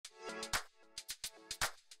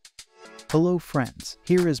Hello friends,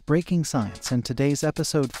 here is breaking science, and today's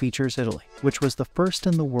episode features Italy, which was the first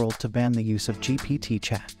in the world to ban the use of GPT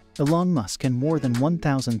chat. Elon Musk and more than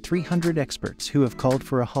 1,300 experts who have called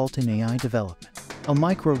for a halt in AI development. A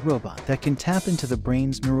micro-robot that can tap into the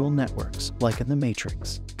brain's neural networks, like in the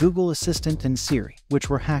Matrix. Google Assistant and Siri, which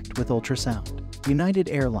were hacked with ultrasound. United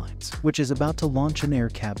Airlines, which is about to launch an air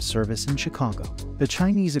cab service in Chicago. The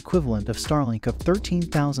Chinese equivalent of Starlink of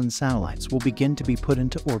 13,000 satellites will begin to be put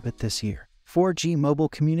into orbit this year. 4G mobile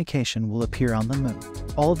communication will appear on the moon.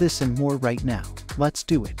 All this and more right now. Let's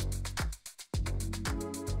do it.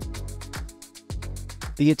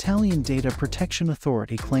 The Italian Data Protection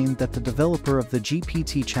Authority claimed that the developer of the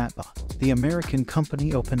GPT chatbot, the American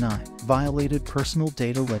company OpenAI, violated personal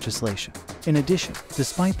data legislation. In addition,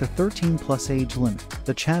 despite the 13+ age limit,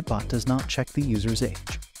 the chatbot does not check the user's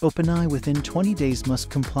age. OpenAI within 20 days must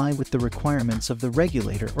comply with the requirements of the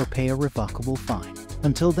regulator or pay a revocable fine.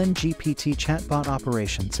 Until then, GPT chatbot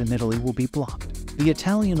operations in Italy will be blocked. The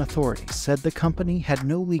Italian authorities said the company had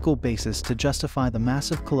no legal basis to justify the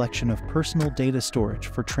massive collection of personal data storage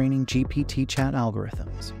for training GPT chat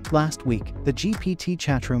algorithms. Last week, the GPT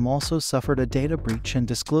chatroom also suffered a data breach and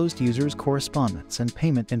disclosed users' correspondence and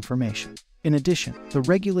payment information. In addition, the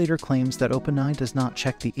regulator claims that OpenAI does not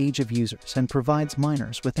check the age of users and provides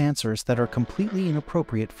minors with answers that are completely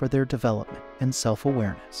inappropriate for their development and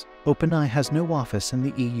self-awareness. OpenAI has no office in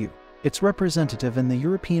the EU. Its representative in the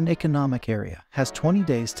European Economic Area has 20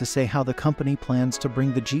 days to say how the company plans to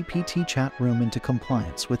bring the GPT chat room into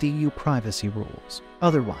compliance with EU privacy rules.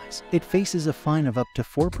 Otherwise, it faces a fine of up to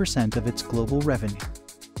 4% of its global revenue.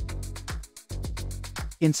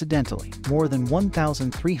 Incidentally, more than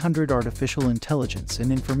 1,300 artificial intelligence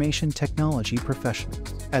and information technology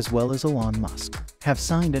professionals, as well as Elon Musk, have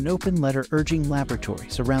signed an open letter urging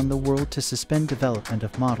laboratories around the world to suspend development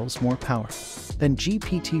of models more powerful than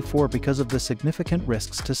GPT-4 because of the significant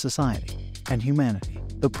risks to society and humanity.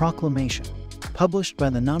 The proclamation, published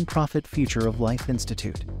by the nonprofit Future of Life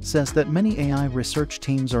Institute, says that many AI research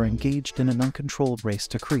teams are engaged in an uncontrolled race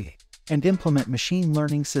to create and implement machine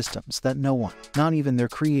learning systems that no one, not even their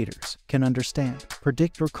creators, can understand,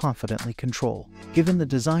 predict, or confidently control. Given the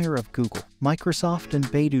desire of Google, Microsoft, and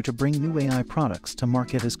Baidu to bring new AI products to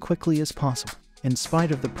market as quickly as possible, in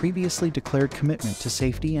spite of the previously declared commitment to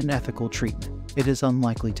safety and ethical treatment, it is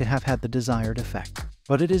unlikely to have had the desired effect.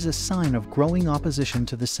 But it is a sign of growing opposition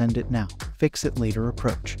to the send it now, fix it later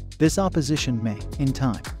approach. This opposition may, in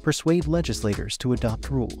time, persuade legislators to adopt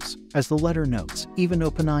rules. As the letter notes, even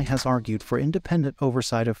OpenAI has argued for independent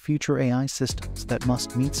oversight of future AI systems that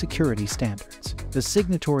must meet security standards. The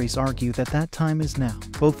signatories argue that that time is now.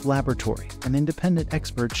 Both laboratory and independent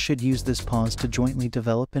experts should use this pause to jointly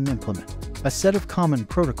develop and implement a set of common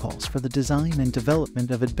protocols for the design and development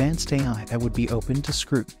of advanced AI that would be open to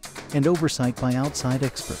scrutiny and oversight by outside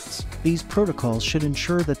experts. These protocols should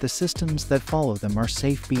ensure that the systems that follow them are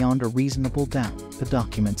safe beyond a reasonable doubt, the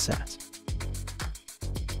document says.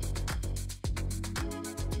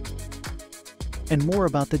 And more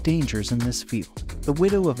about the dangers in this field. The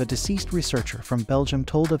widow of a deceased researcher from Belgium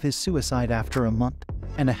told of his suicide after a month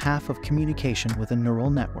and a half of communication with a neural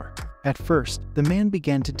network. At first, the man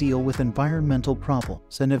began to deal with environmental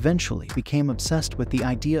problems and eventually became obsessed with the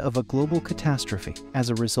idea of a global catastrophe, as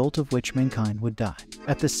a result of which mankind would die.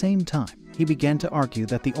 At the same time, he began to argue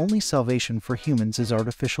that the only salvation for humans is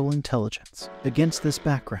artificial intelligence. Against this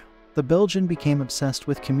background, the Belgian became obsessed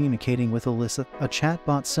with communicating with Alyssa, a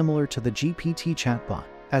chatbot similar to the GPT chatbot,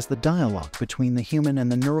 as the dialogue between the human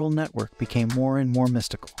and the neural network became more and more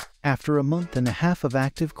mystical. After a month and a half of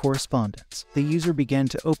active correspondence, the user began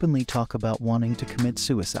to openly talk about wanting to commit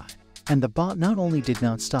suicide. And the bot not only did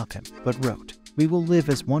not stop him, but wrote, "We will live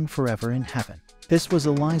as one forever in heaven." This was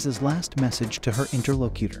Eliza's last message to her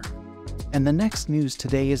interlocutor. And the next news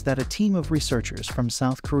today is that a team of researchers from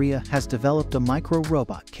South Korea has developed a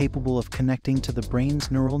micro-robot capable of connecting to the brain's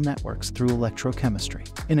neural networks through electrochemistry.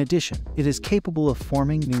 In addition, it is capable of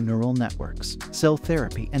forming new neural networks. Cell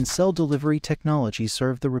therapy and cell delivery technology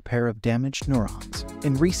serve the repair of damaged neurons.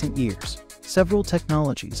 In recent years, several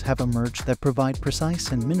technologies have emerged that provide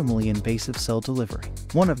precise and minimally invasive cell delivery.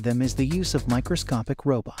 One of them is the use of microscopic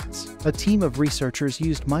robots. A team of researchers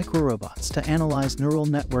used microrobots to analyze neural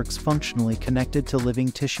networks functionally connected to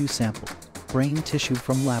living tissue samples, brain tissue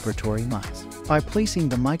from laboratory mice. By placing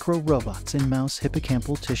the micro-robots in mouse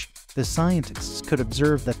hippocampal tissue, the scientists could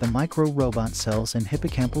observe that the micro-robot cells and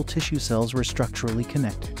hippocampal tissue cells were structurally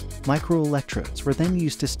connected. Microelectrodes were then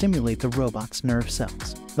used to stimulate the robot's nerve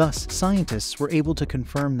cells. Thus, scientists were able to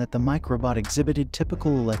confirm that the microbot exhibited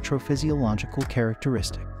typical electrophysiological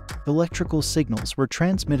characteristics. Electrical signals were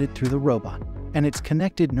transmitted through the robot, and its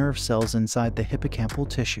connected nerve cells inside the hippocampal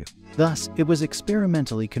tissue. Thus, it was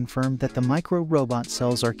experimentally confirmed that the micro-robot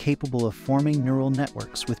cells are capable of forming neural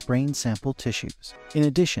networks with brain sample tissues. In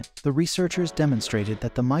addition, the researchers demonstrated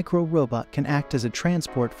that the micro-robot can act as a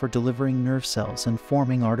transport for delivering nerve cells and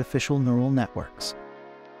forming artificial neural networks.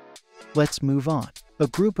 Let's move on. A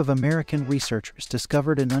group of American researchers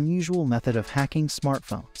discovered an unusual method of hacking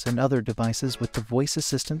smartphones and other devices with the voice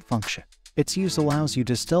assistant function. Its use allows you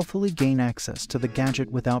to stealthily gain access to the gadget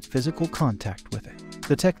without physical contact with it.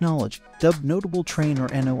 The technology, dubbed Notable Train or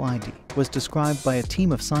NOID, was described by a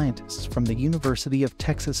team of scientists from the University of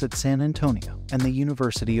Texas at San Antonio and the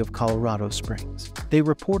University of Colorado Springs. They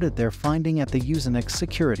reported their finding at the Usenix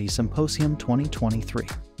Security Symposium 2023.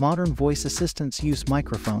 Modern voice assistants use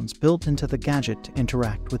microphones built into the gadget to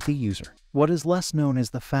interact with the user. What is less known is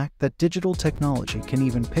the fact that digital technology can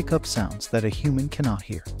even pick up sounds that a human cannot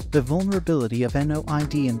hear. The vulnerability of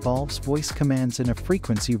NOID involves voice commands in a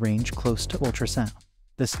frequency range close to ultrasound.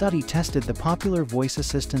 The study tested the popular voice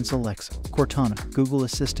assistants Alexa, Cortana, Google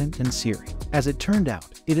Assistant, and Siri. As it turned out,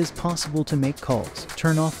 it is possible to make calls,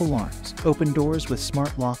 turn off alarms, open doors with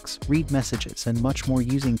smart locks, read messages, and much more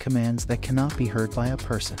using commands that cannot be heard by a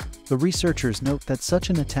person. The researchers note that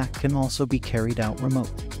such an attack can also be carried out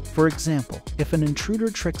remotely. For example, if an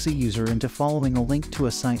intruder tricks a user into following a link to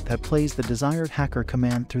a site that plays the desired hacker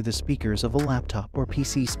command through the speakers of a laptop or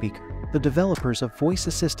PC speaker. The developers of voice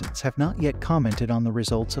assistants have not yet commented on the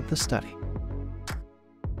results of the study.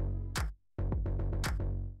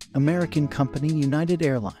 American company United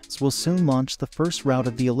Airlines will soon launch the first route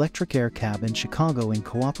of the electric air cab in Chicago in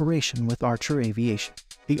cooperation with Archer Aviation.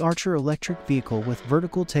 The Archer electric vehicle with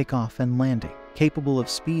vertical takeoff and landing, capable of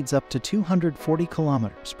speeds up to 240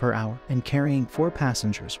 kilometers per hour and carrying 4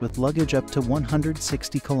 passengers with luggage up to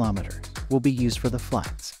 160 kilometers, will be used for the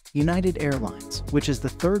flights. United Airlines, which is the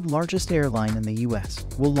third largest airline in the U.S.,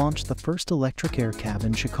 will launch the first electric air cab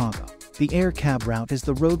in Chicago. The air cab route is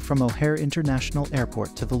the road from O'Hare International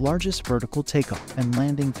Airport to the largest vertical takeoff and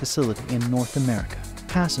landing facility in North America.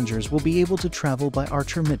 Passengers will be able to travel by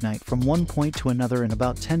Archer Midnight from one point to another in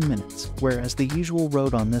about 10 minutes, whereas the usual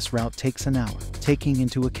road on this route takes an hour, taking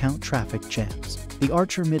into account traffic jams. The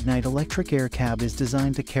Archer Midnight electric air cab is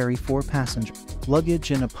designed to carry 4 passengers,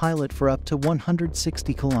 luggage, and a pilot for up to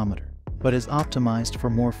 160 kilometers, but is optimized for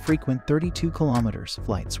more frequent 32 kilometers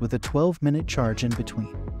flights with a 12-minute charge in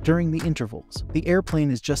between. During the intervals, the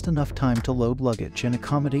airplane is just enough time to load luggage and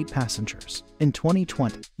accommodate passengers. In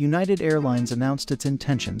 2020, United Airlines announced its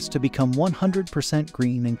intentions to become 100%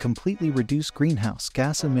 green and completely reduce greenhouse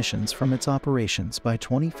gas emissions from its operations by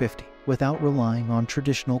 2050, without relying on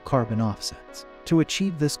traditional carbon offsets. To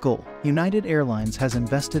achieve this goal, United Airlines has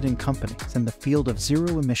invested in companies in the field of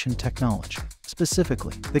zero-emission technology.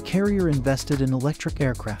 Specifically, the carrier invested in electric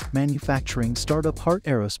aircraft manufacturing startup Halt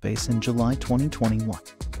Aerospace in July 2021.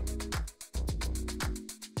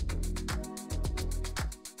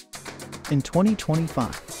 In 2025,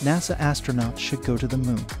 NASA astronauts should go to the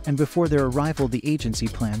moon, and before their arrival the agency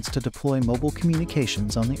plans to deploy mobile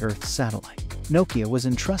communications on the Earth's satellite. Nokia was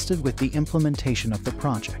entrusted with the implementation of the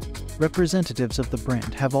project. Representatives of the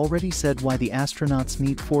brand have already said why the astronauts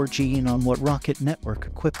need 4G and on what rocket network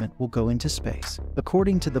equipment will go into space.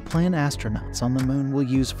 According to the plan, astronauts on the moon will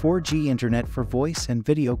use 4G internet for voice and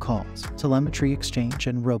video calls, telemetry exchange,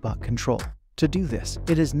 and robot control. To do this,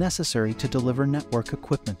 it is necessary to deliver network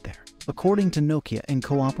equipment there. According to Nokia, in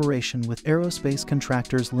cooperation with aerospace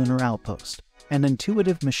contractors Lunar Outpost and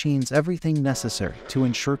Intuitive Machines, everything necessary to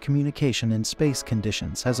ensure communication in space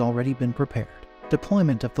conditions has already been prepared.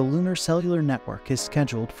 Deployment of the Lunar Cellular Network is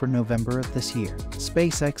scheduled for November of this year.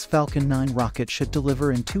 SpaceX Falcon 9 rocket should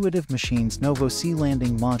deliver Intuitive Machines' Novo Sea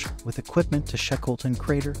landing module with equipment to Shackleton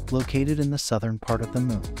Crater, located in the southern part of the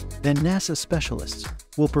moon. Then NASA specialists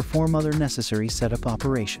will perform other necessary setup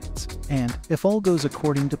operations. And, if all goes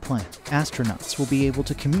according to plan, astronauts will be able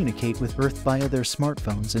to communicate with Earth via their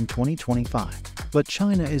smartphones in 2025. But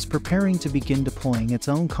China is preparing to begin deploying its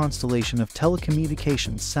own constellation of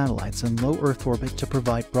telecommunications satellites in low Earth orbit to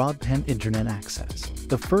provide broadband internet access.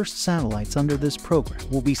 The first satellites under this program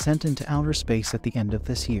will be sent into outer space at the end of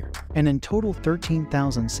this year, and in total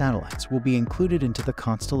 13,000 satellites will be included into the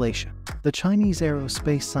constellation. The Chinese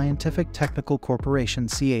Aerospace Scientific Technical Corporation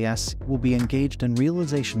 (CAS) will be engaged in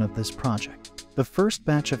realization of this project. The first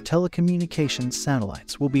batch of telecommunications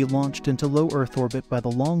satellites will be launched into low Earth orbit by the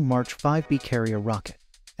Long March 5B carrier rocket,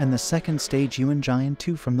 and the second stage Yuanjian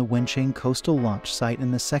 2 from the Wenchang coastal launch site in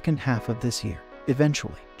the second half of this year.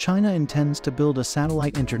 Eventually, China intends to build a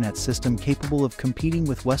satellite internet system capable of competing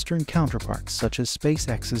with Western counterparts such as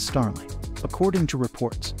SpaceX's Starlink. According to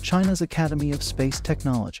reports, China's Academy of Space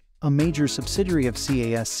Technology a major subsidiary of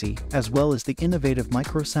CASC, as well as the innovative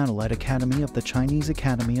Microsatellite Academy of the Chinese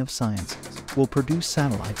Academy of Sciences, will produce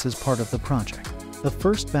satellites as part of the project. The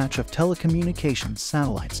first batch of telecommunications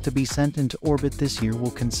satellites to be sent into orbit this year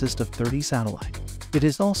will consist of 30 satellites. It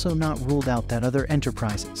is also not ruled out that other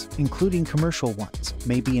enterprises, including commercial ones,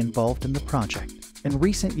 may be involved in the project. In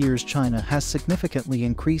recent years, China has significantly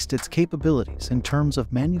increased its capabilities in terms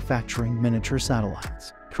of manufacturing miniature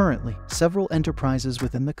satellites. Currently, several enterprises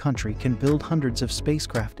within the country can build hundreds of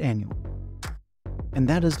spacecraft annually. And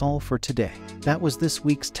that is all for today. That was this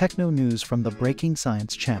week's Techno News from the Breaking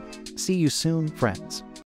Science channel. See you soon, friends.